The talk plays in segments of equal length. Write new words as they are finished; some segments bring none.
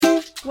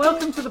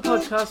Welcome to the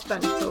podcast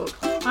Bench Talk.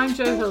 I'm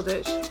Jo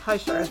Hilditch, High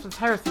Sheriff of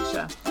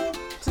Herefordshire.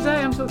 Today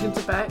I'm talking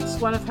to Bex,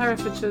 one of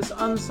Herefordshire's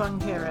unsung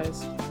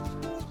heroes.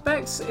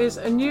 Bex is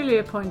a newly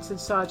appointed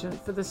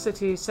sergeant for the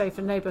City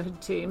Safer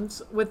Neighbourhood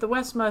teams with the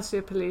West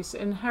Mercia Police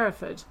in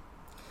Hereford.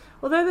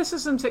 Although this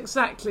isn't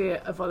exactly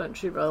a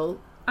voluntary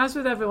role, as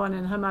with everyone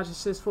in Her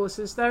Majesty's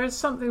forces, there is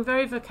something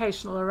very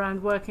vocational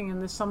around working in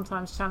this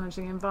sometimes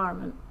challenging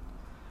environment.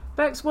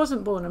 Bex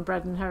wasn't born and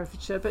bred in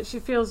Herefordshire, but she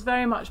feels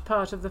very much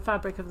part of the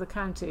fabric of the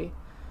county.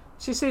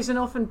 She sees an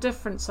often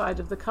different side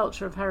of the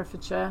culture of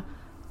Herefordshire,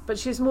 but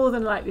she's more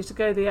than likely to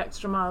go the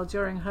extra mile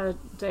during her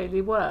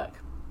daily work.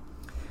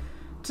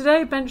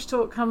 Today, Bench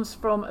Talk comes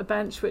from a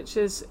bench which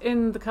is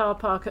in the car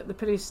park at the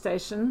police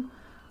station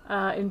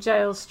in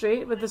Jail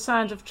Street, with the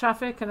sound of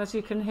traffic, and as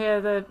you can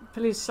hear, the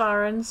police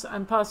sirens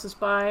and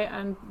passers-by,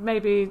 and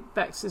maybe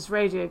Bex's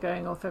radio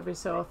going off every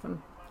so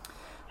often.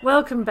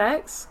 Welcome,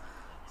 Bex.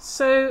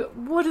 So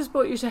what has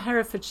brought you to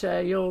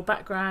Herefordshire, your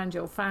background,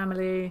 your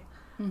family?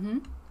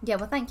 Yeah,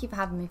 well, thank you for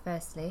having me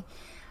firstly.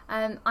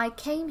 I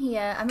came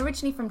here, I'm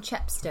originally from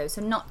Chepstow,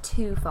 so not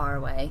too far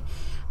away,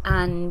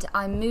 and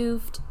I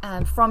moved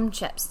from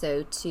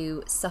Chepstow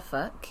to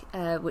Suffolk,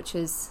 which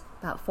was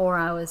about 4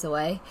 hours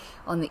away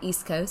on the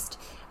east coast,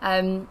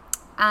 and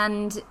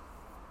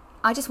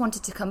I just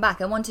wanted to come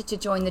back. I wanted to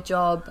join the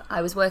job.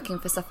 I was working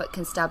for Suffolk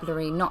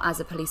Constabulary, not as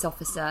a police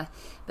officer,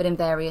 but in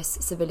various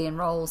civilian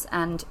roles,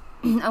 and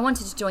I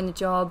wanted to join the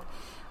job,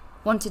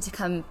 wanted to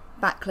come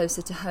back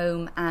closer to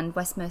home, and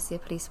West Mercia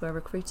Police were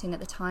recruiting at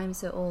the time,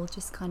 so it all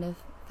just kind of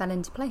fell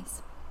into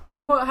place.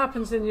 What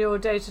happens in your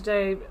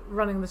day-to-day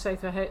running the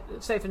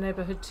Safer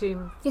Neighbourhood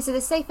team? Yeah, so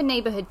the Safer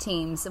Neighbourhood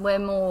teams, we're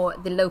more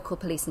the local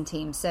policing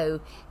team, so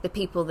the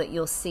people that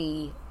you'll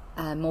see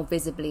more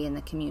visibly in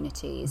the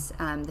communities,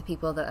 the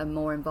people that are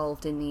more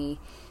involved in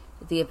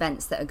the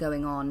events that are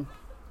going on.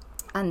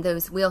 And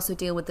those, we also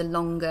deal with the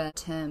longer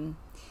term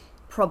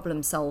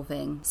problem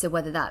solving, so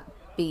whether that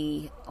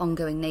be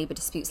ongoing neighbour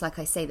disputes, like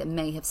I say, that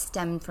may have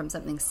stemmed from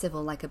something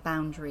civil like a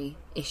boundary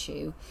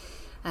issue,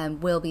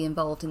 we'll be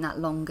involved in that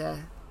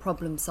longer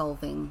problem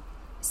solving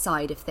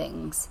side of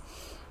things,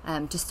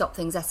 to stop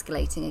things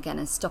escalating again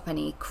and stop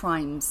any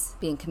crimes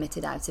being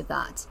committed out of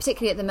that.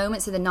 Particularly at the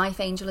moment, so the Knife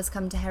Angel has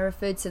come to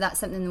Hereford, so that's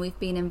something that we've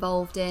been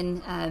involved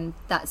in.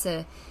 That's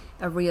a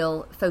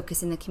real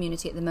focus in the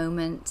community at the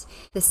moment.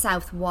 The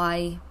South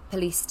Y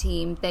police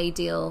team, they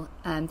do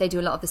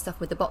a lot of the stuff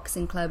with the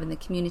boxing club and the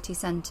community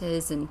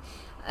centres, and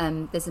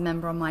there's a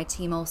member on my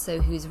team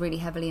also who's really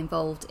heavily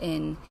involved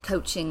in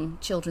coaching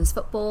children's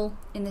football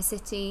in the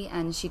city,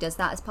 and she does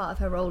that as part of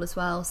her role as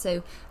well.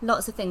 So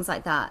lots of things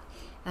like that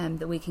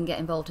that we can get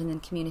involved in the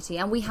community,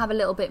 and we have a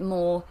little bit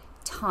more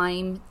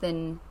time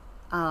than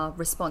our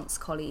response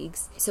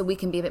colleagues, so we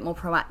can be a bit more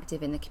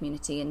proactive in the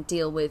community and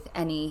deal with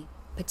any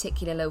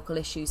particular local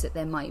issues that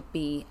there might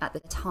be at the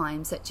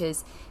time, such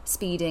as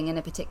speeding in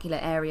a particular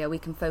area. We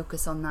can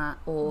focus on that,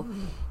 or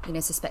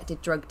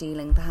suspected drug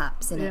dealing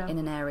perhaps in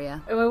an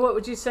area. Well, what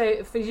would you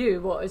say for you,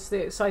 what is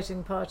the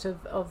exciting part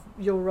of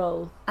your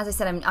role? As I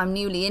said, I'm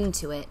newly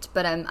into it,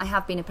 but I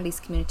have been a police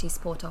community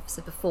support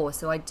officer before,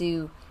 so I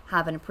do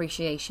have an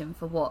appreciation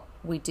for what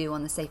we do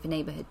on the Safer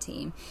Neighbourhood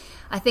team.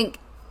 I think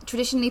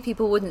traditionally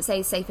people wouldn't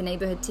say Safer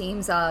Neighbourhood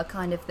teams are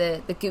kind of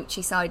the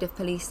Gucci side of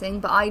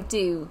policing, but I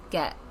do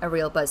get a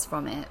real buzz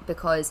from it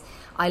because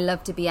I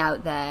love to be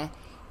out there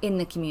in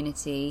the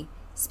community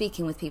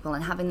speaking with people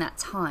and having that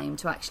time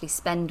to actually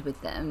spend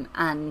with them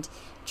and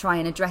try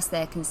and address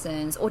their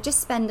concerns, or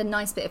just spend a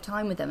nice bit of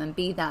time with them and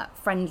be that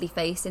friendly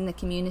face in the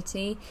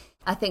community.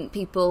 I think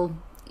people,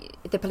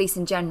 the police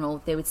in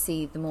general, they would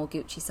see the more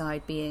Gucci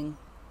side being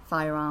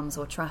firearms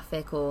or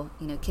traffic or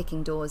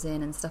kicking doors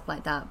in and stuff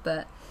like that,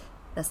 but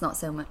that's not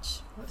so much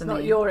for me. It's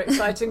not your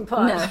exciting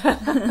part.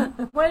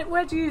 No.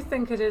 Where do you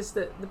think it is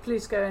that the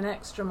police go an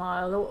extra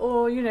mile,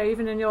 or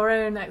even in your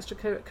own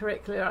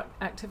extracurricular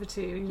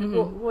activity?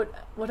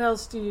 What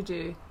else do you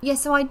do? Yeah,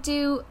 so I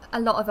do a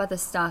lot of other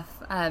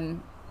stuff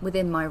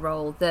within my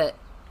role that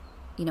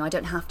I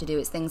don't have to do.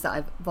 It's things that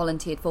I've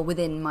volunteered for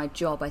within my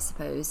job, I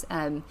suppose,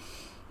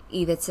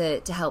 either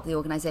to help the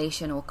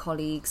organisation or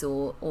colleagues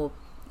or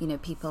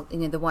people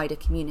in the wider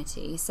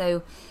community.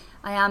 So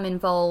I am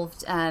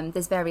involved,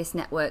 there's various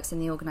networks in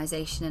the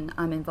organisation, and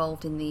I'm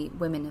involved in the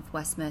Women of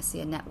West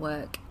Mercia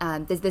network.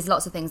 There's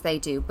lots of things they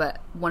do,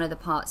 but one of the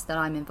parts that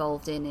I'm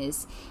involved in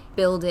is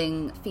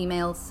building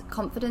females'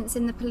 confidence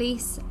in the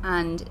police,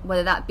 and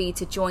whether that be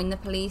to join the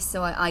police.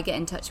 So I get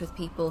in touch with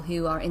people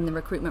who are in the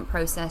recruitment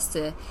process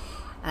to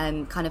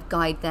kind of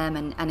guide them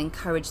and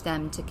encourage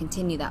them to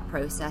continue that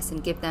process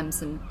and give them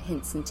some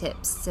hints and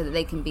tips so that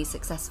they can be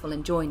successful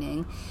in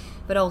joining.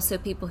 But also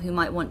people who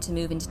might want to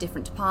move into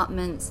different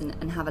departments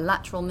and have a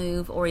lateral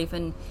move or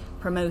even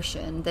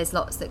promotion. There's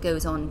lots that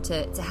goes on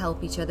to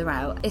help each other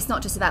out. It's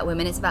not just about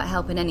women, it's about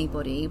helping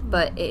anybody,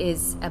 but it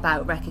is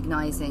about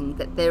recognising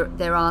that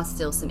there are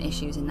still some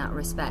issues in that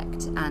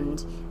respect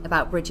and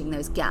about bridging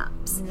those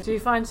gaps. Do you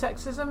find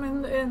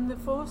sexism in the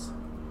force?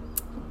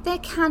 There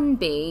can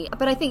be,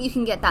 but I think you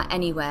can get that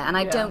anywhere, and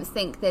I Yeah. don't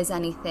think there's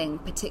anything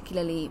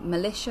particularly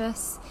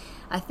malicious.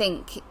 I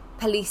think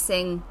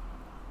policing,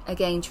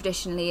 again,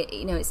 traditionally,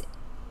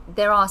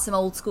 there are some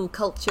old school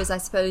cultures, I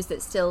suppose,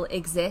 that still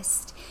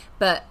exist,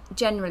 but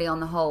generally on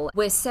the whole,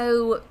 we're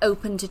so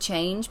open to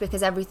change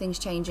because everything's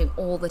changing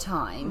all the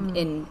time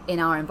in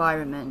our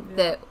environment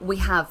that we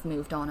have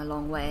moved on a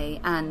long way,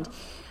 and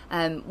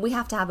we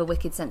have to have a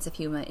wicked sense of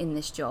humour in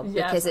this job,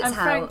 Yes, because it's and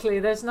frankly,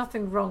 there's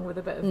nothing wrong with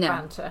a bit of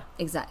banter.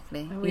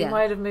 Exactly. And we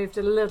might have moved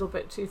a little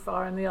bit too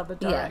far in the other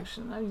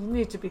direction. You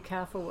need to be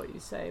careful what you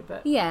say,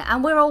 but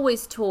and we're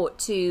always taught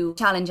to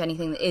challenge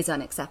anything that is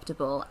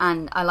unacceptable.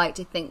 And I like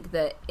to think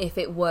that if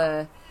it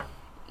were,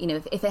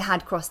 if it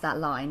had crossed that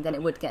line, then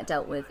it would get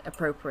dealt with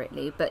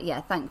appropriately. But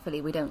yeah, thankfully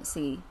we don't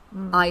see.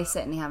 I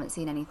certainly haven't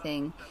seen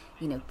anything,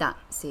 that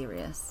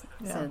serious.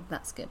 Yeah. So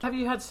that's good. Have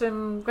you had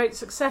some great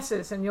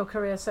successes in your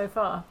career so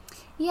far?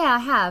 Yeah, I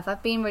have.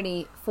 I've been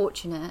really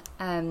fortunate.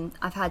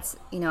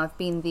 I've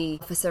been the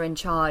officer in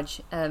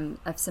charge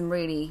of some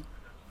really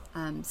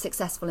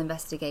successful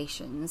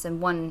investigations,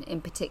 and one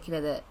in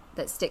particular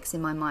that sticks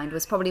in my mind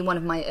was probably one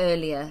of my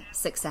earlier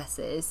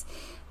successes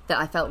that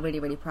I felt really,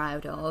 really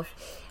proud of.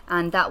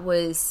 And that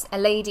was a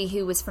lady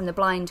who was from the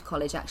Blind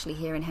College, actually,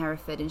 here in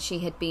Hereford, and she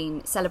had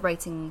been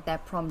celebrating their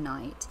prom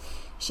night.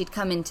 She'd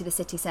come into the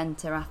city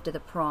centre after the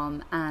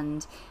prom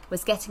and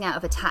was getting out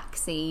of a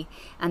taxi,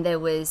 and there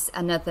was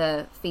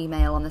another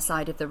female on the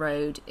side of the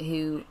road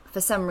who,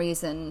 for some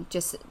reason,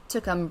 just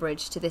took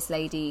umbrage to this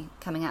lady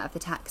coming out of the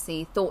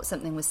taxi, thought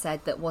something was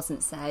said that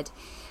wasn't said,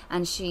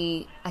 and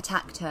she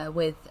attacked her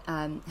with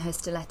her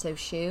stiletto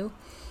shoe.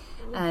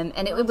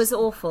 And it was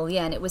awful,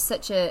 and it was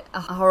such a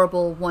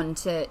horrible one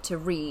to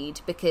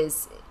read,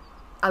 because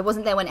I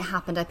wasn't there when it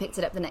happened. I picked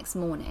it up the next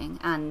morning,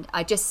 and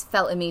I just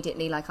felt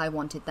immediately like I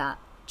wanted that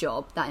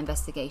job, that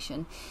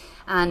investigation.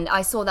 And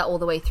I saw that all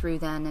the way through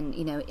then, and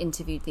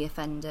interviewed the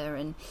offender,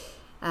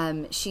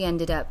 and she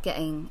ended up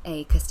getting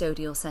a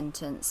custodial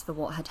sentence for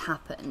what had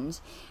happened.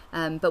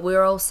 But we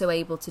were also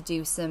able to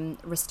do some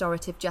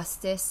restorative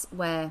justice,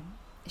 where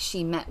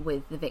she met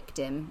with the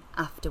victim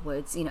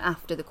afterwards,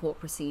 after the court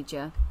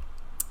procedure.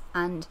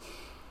 And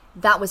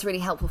that was really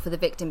helpful for the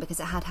victim, because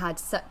it had had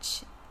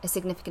such a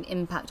significant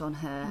impact on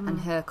her and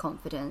her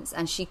confidence,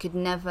 and she could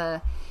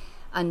never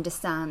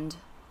understand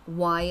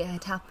why it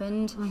had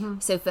happened.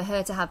 So for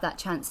her to have that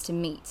chance to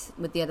meet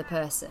with the other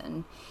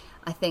person,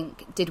 I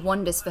think did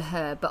wonders for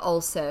her, but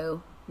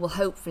also will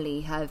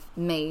hopefully have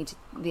made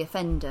the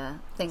offender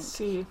think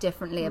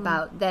differently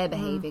about their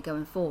behaviour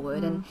going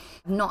forward. And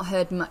I've not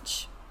heard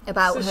much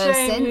about it's her a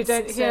shame since. you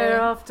don't hear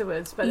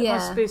afterwards, but it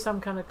must be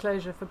some kind of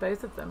closure for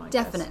both of them, I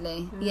guess.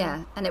 Definitely,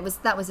 and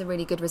that was a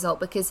really good result,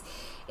 because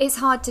it's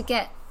hard to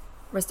get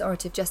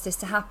restorative justice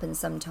to happen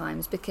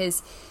sometimes,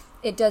 because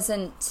it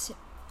doesn't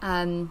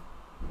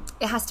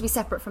it has to be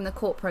separate from the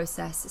court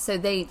process, so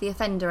the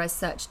offender as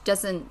such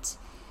doesn't,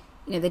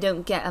 they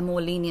don't get a more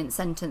lenient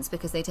sentence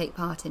because they take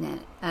part in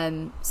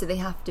it, so they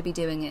have to be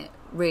doing it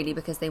really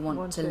because they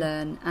want to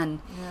learn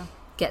and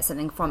get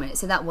something from it.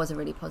 So that was a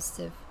really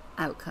positive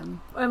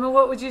outcome. Emma,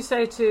 what would you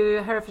say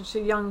to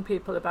Herefordshire young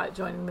people about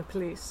joining the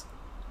police?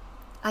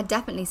 I'd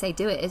definitely say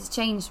do it. It's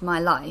changed my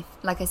life.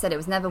 Like I said, I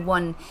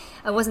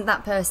wasn't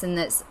that person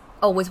that's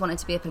always wanted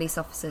to be a police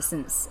officer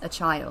since a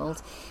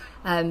child,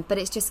 but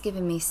it's just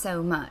given me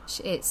so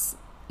much. It's,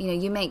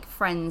 you make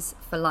friends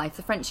for life.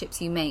 The friendships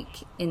you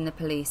make in the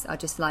police are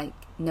just like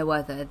no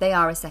other. They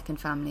are a second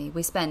family.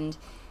 We spend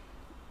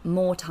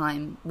more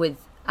time with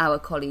our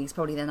colleagues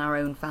probably than our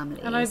own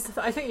families. And I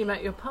think you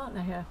met your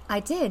partner here. I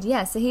did,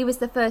 yeah. So he was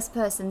the first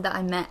person that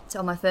I met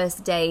on my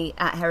first day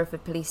at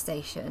Hereford Police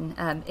Station,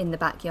 in the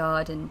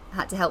backyard, and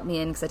had to help me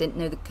in because I didn't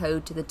know the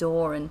code to the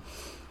door. And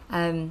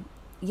and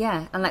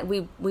like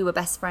we were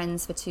best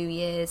friends for 2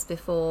 years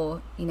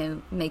before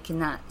making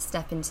that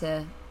step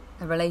into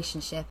a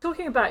relationship.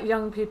 Talking about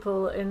young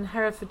people in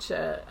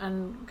Herefordshire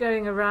and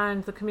going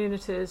around the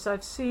communities,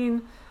 I've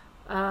seen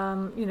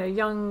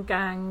young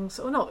gangs,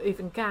 or not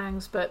even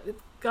gangs, but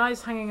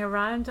guys hanging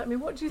around. I mean,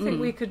 what do you think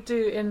we could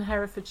do in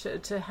Herefordshire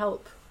to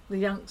help the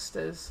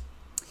youngsters?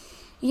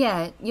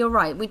 Yeah, you're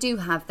right. We do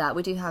have that.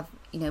 We do have,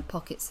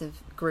 pockets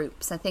of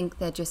groups. I think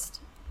they're just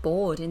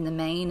bored in the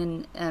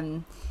main,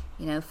 and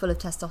full of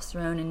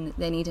testosterone, and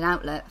they need an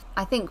outlet.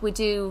 I think we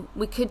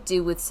could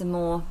do with some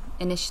more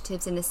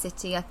initiatives in the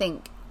city. I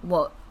think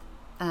what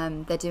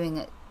they're doing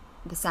at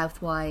the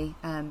South Y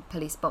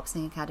Police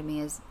Boxing Academy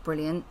is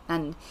brilliant,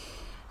 and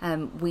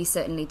we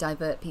certainly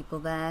divert people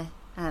there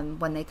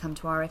when they come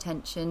to our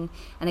attention.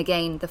 And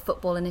again, the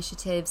football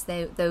initiatives,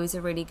 those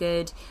are really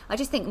good. I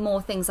just think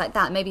more things like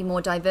that, maybe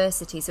more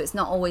diversity, so it's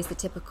not always the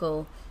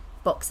typical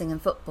boxing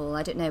and football.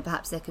 I don't know,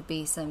 perhaps there could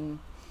be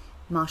some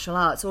martial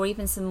arts, or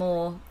even some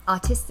more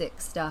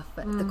artistic stuff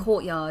at the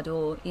courtyard,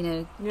 or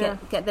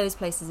get those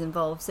places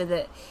involved so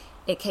that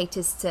it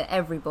caters to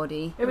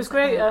everybody. It was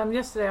great.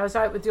 Yesterday I was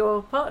out with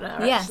your partner,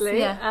 actually,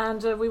 yes,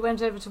 and we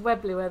went over to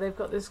Webley, where they've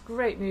got this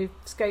great new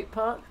skate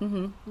park.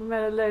 We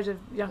met a load of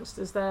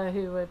youngsters there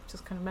who were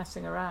just kind of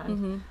messing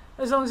around.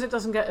 As long as it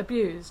doesn't get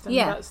abused, and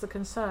Yeah. that's the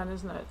concern,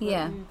 isn't it? That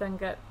Yeah. you then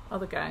get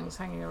other gangs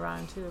hanging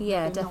around who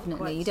Yeah, are not definitely.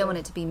 quite You don't so- want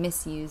it to be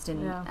misused,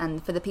 and Yeah.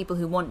 and for the people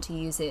who want to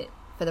use it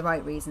for the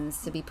right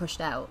reasons to be pushed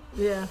out.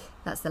 Yeah.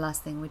 That's the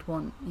last thing we'd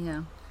want.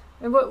 Yeah.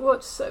 And what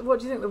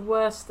do you think the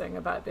worst thing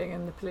about being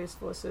in the police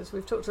force is?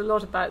 We've talked a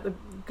lot about the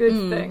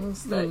good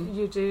things that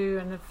you do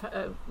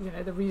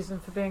and the reason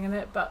for being in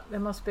it, but there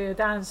must be a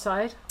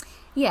downside.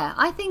 Yeah,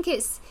 I think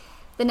it's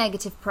the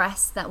negative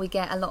press that we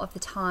get a lot of the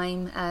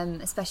time,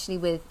 especially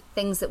with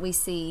things that we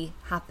see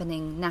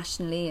happening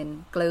nationally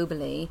and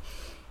globally.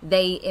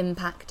 They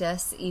impact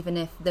us, even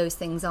if those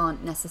things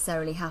aren't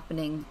necessarily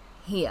happening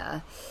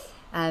here.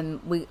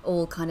 We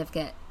all kind of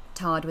get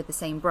tarred with the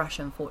same brush,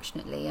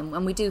 unfortunately,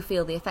 and we do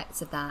feel the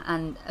effects of that.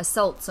 And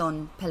assaults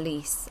on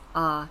police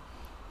are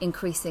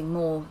increasing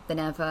more than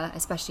ever,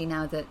 especially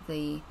now that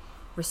the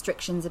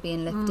restrictions are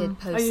being lifted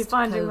post-COVID. Are you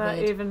finding that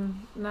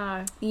even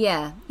now?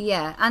 Yeah.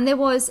 And there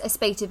was a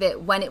spate of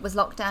it when it was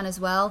lockdown as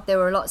well. There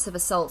were lots of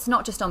assaults,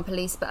 not just on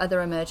police, but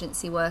other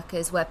emergency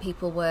workers, where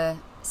people were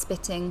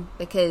spitting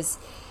because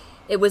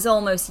it was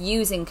almost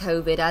using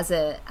COVID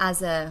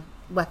as a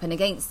weapon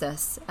against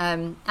us.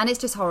 And it's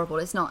just horrible.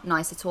 It's not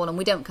nice at all. And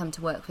we don't come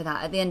to work for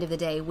that. At the end of the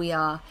day, we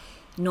are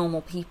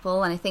normal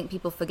people, and I think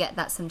people forget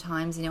that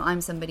sometimes. I'm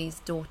somebody's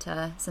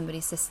daughter,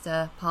 somebody's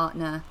sister,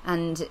 partner,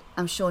 and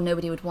I'm sure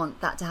nobody would want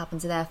that to happen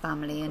to their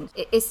family. And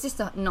it's just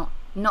not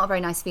a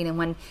very nice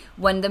feeling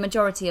when the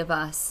majority of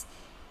us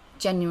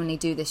genuinely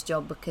do this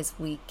job because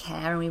we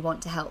care and we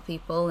want to help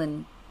people,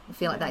 and I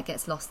feel like that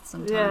gets lost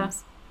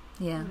sometimes.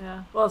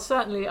 Yeah. Well,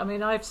 certainly, I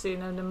mean, I've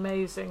seen an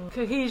amazing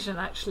cohesion,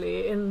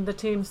 actually, in the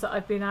teams that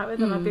I've been out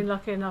with, and I've been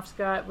lucky enough to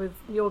go out with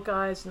your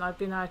guys, and I've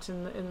been out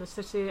in the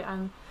city,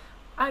 and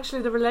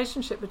actually the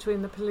relationship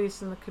between the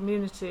police and the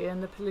community,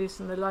 and the police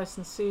and the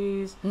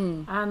licensees,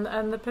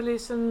 and the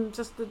police and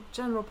just the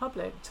general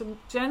public,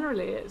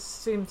 generally it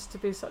seems to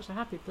be such a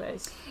happy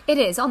place. It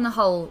is. On the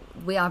whole,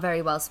 we are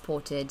very well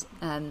supported,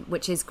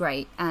 which is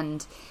great,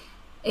 and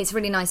it's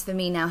really nice for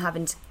me now,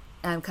 having to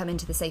come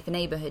into the Safer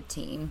Neighbourhood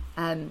team,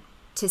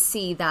 to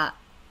see that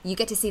you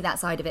get to see that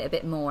side of it a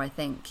bit more, I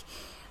think,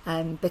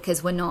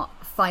 because we're not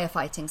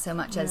firefighting so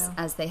much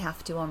as they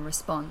have to on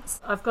response.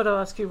 I've got to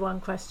ask you one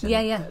question.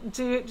 Yeah.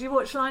 Do you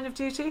watch Line of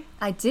Duty?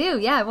 I do,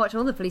 yeah. I watch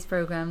all the police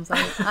programmes.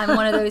 I'm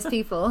one of those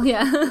people,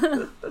 yeah.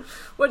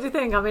 What do you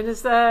think? I mean,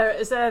 is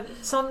there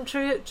some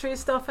true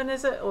stuff in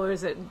it, or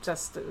is it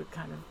just a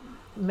kind of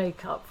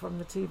make-up from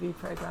the TV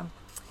programme?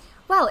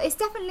 Well, it's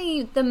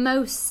definitely the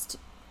most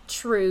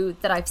true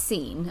that I've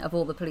seen of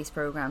all the police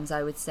programmes,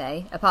 I would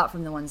say, apart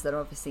from the ones that are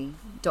obviously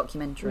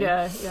documentary.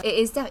 Yeah. It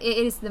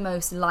is the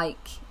most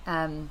like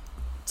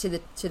to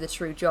the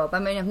true job. I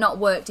mean, I've not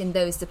worked in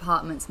those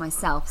departments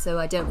myself, so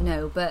I don't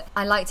know, but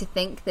I like to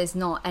think there's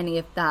not any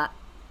of that,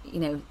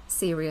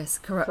 serious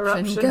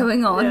corruption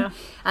going on,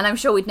 and I'm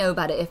sure we'd know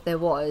about it if there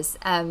was.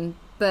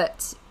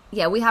 But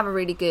yeah, we have a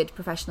really good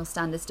professional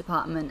standards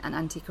department and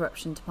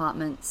anti-corruption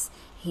departments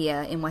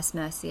here in West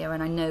Mercia,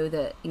 and I know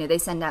that they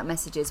send out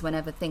messages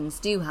whenever things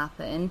do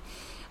happen,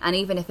 and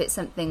even if it's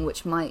something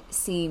which might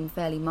seem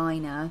fairly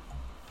minor,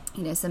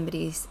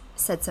 somebody's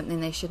said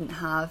something they shouldn't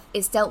have,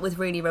 it's dealt with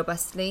really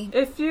robustly.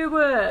 If you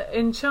were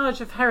in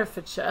charge of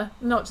Herefordshire,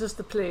 not just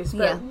the police,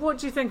 but what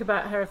do you think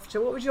about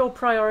Herefordshire? What would your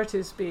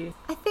priorities be?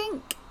 I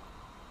think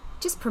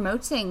just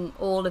promoting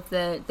all of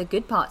the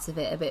good parts of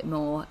it a bit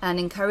more,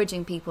 and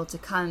encouraging people to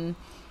come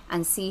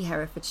and see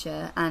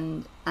Herefordshire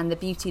and the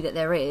beauty that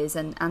there is,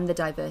 and the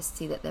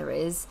diversity that there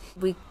is.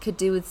 We could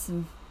do with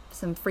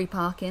some free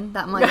parking.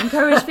 That might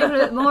encourage people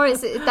a bit more.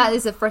 That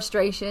is a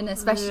frustration,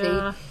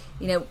 especially,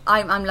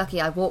 I'm lucky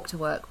I walk to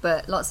work,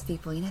 but lots of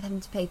people, having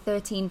to pay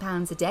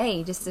 £13 a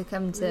day just to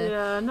come to...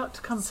 Yeah, not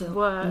to come to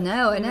work.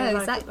 No, I know, like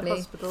exactly.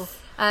 At the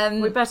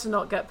hospital. We better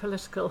not get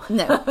political.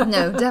 No,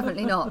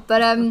 definitely not.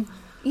 But,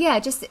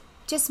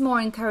 just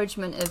more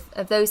encouragement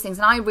of those things.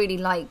 And I really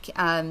like...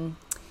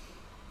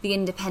 the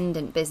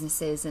independent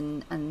businesses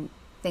and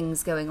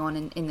things going on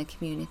in the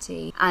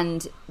community,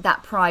 and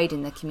that pride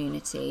in the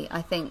community.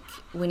 I think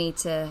we need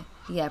to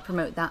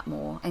promote that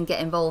more and get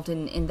involved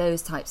in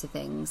those types of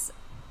things.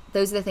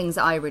 Those are the things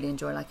that I really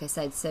enjoy, like I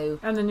said. So,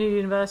 and the new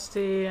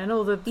university and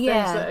all the things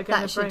that are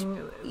going to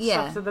bring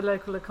stuff to the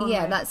local economy.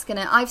 Yeah, that's going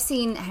to... I've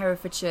seen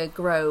Herefordshire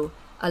grow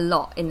a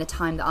lot in the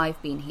time that I've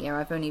been here.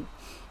 I've only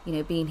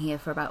been here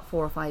for about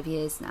 4 or 5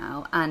 years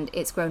now, and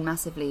it's grown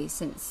massively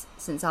since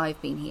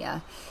I've been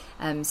here.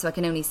 So I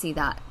can only see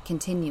that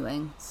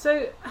continuing.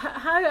 So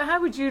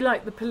how would you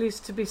like the police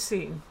to be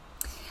seen?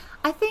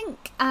 I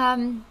think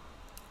I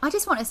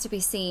just want us to be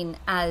seen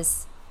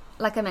as,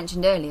 like I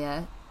mentioned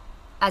earlier,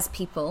 as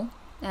people.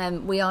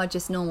 We are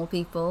just normal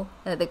people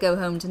that go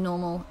home to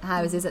normal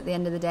houses at the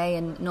end of the day,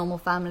 and normal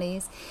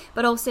families,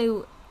 but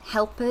also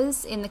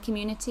helpers in the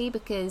community,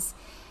 because,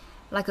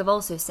 like I've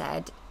also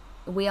said,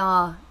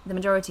 the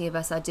majority of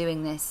us are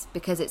doing this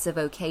because it's a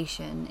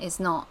vocation. It's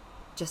not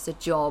just a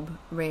job,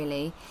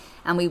 really,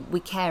 and we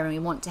care, and we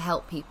want to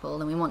help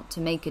people, and we want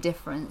to make a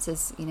difference,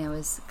 as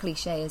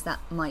cliche as that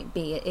might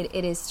be.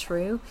 It is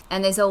true,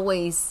 and there's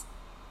always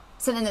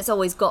something that's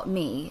always got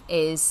me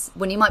is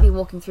when you might be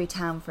walking through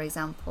town, for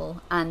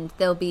example, and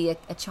there'll be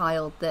a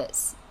child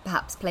that's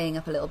perhaps playing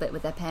up a little bit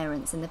with their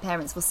parents, and the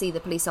parents will see the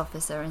police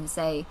officer and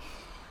say,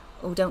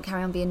 oh, don't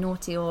carry on being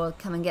naughty, or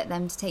come and get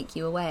them to take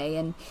you away.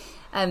 And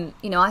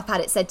I've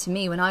had it said to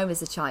me when I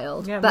was a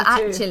child, but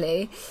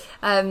actually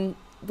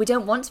we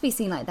don't want to be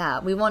seen like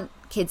that. We want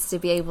kids to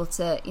be able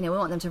to, we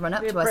want them to run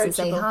up to us and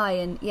say hi,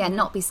 and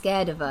not be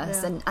scared of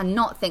us, and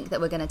not think that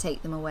we're going to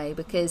take them away,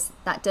 because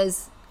that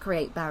does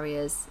create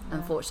barriers,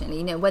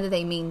 unfortunately, whether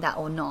they mean that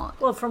or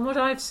not. Well, from what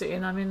I've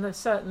seen, I mean,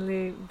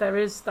 there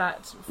is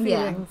that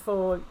feeling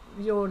for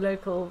your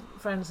local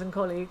friends and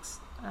colleagues,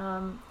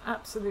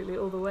 absolutely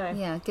all the way.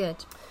 Yeah,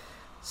 good.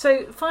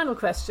 So, final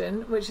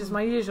question, which is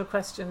my usual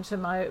question to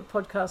my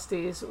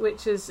podcastees,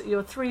 which is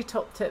your 3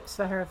 top tips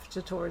for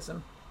Herefordshire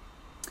tourism.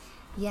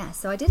 Yeah,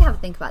 so I did have a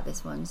think about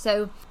this one.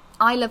 So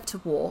I love to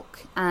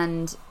walk,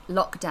 and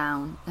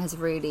lockdown has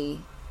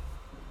really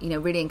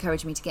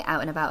encouraged me to get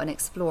out and about and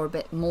explore a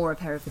bit more of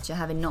Herefordshire,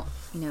 having not,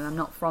 I'm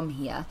not from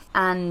here.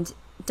 And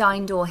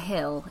Dynedore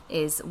Hill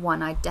is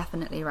one I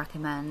definitely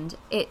recommend.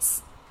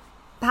 It's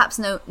perhaps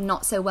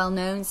not so well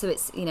known, so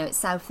it's, it's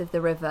south of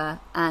the river,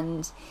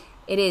 and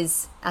it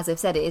is, as I've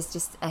said, it is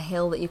just a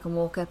hill that you can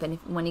walk up, and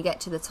when you get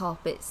to the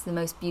top, it's the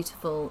most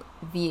beautiful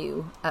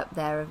view up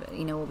there of,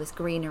 all this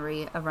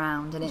greenery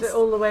around. And is it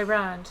all the way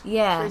round?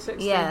 Yeah. It's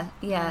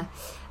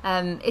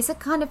a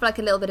kind of like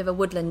a little bit of a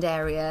woodland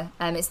area.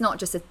 It's not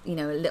just a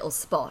little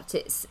spot.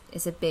 It's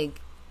a big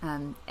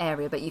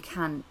area, but you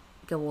can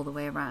go all the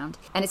way around,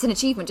 and it's an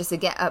achievement just to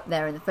get up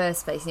there in the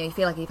first place. You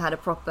feel like you've had a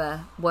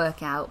proper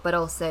workout, but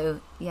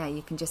also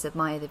you can just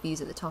admire the views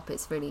at the top.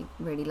 It's really,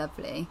 really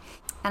lovely.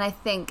 And I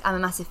think I'm a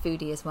massive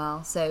foodie as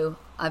well, so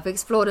I've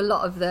explored a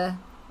lot of the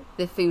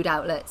food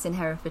outlets in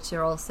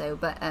Herefordshire also.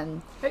 But I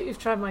bet you've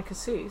tried my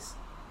cassis.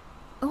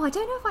 Oh, I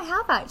don't know if I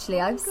have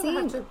actually. I've seen.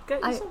 Have to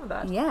get you some of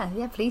that.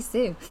 Yeah, please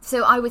do.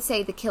 So I would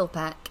say the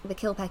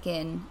Kilpeck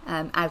Inn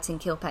out in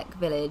Kilpeck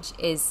Village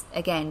is,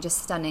 again,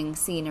 just stunning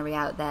scenery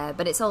out there.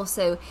 But it's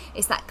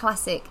that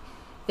classic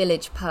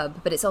village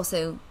pub, but it's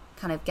also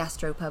kind of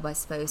gastro pub, I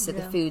suppose. So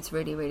the food's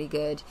really, really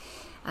good.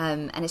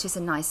 And it's just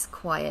a nice,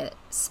 quiet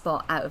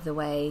spot out of the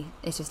way.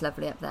 It's just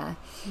lovely up there.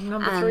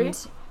 Number 3?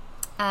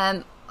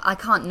 I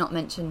can't not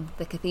mention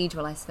the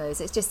cathedral, I suppose.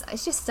 It's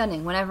just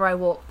stunning. Whenever I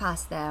walk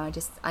past there,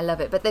 I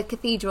love it. But the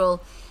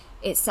cathedral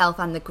itself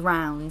and the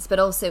grounds, but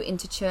also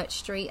into Church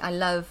Street. I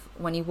love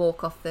when you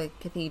walk off the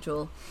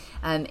cathedral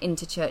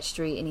into Church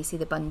Street and you see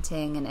the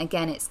bunting. And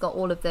again, it's got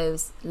all of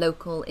those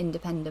local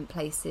independent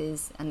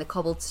places and the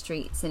cobbled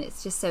streets, and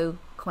it's just so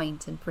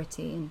quaint and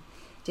pretty, and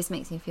just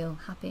makes me feel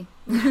happy.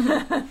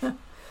 I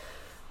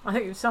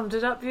think you've summed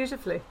it up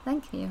beautifully.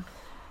 Thank you.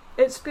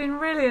 It's been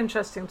really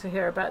interesting to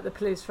hear about the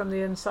police from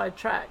the inside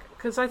track,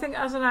 because I think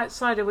as an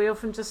outsider we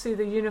often just see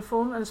the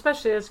uniform, and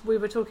especially as we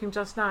were talking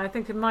just now, I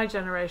think in my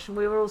generation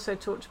we were also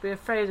taught to be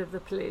afraid of the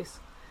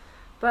police.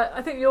 But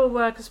I think your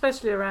work,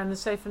 especially around the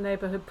Safer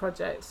Neighbourhood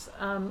projects,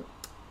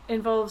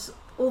 involves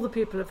all the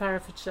people of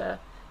Herefordshire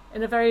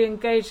in a very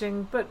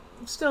engaging but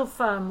still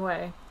firm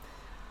way.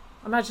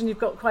 I imagine you've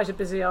got quite a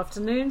busy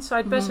afternoon, so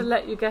I'd better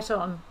let you get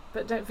on.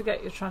 But don't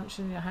forget your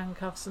truncheon, your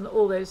handcuffs, and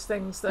all those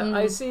things that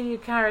I see you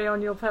carry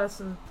on your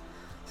person.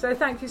 So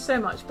thank you so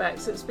much,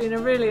 Bex. It's been a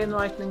really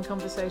enlightening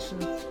conversation.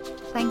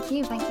 Thank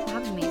you. Thank you for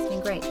having me. It's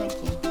been great. Thank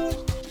you.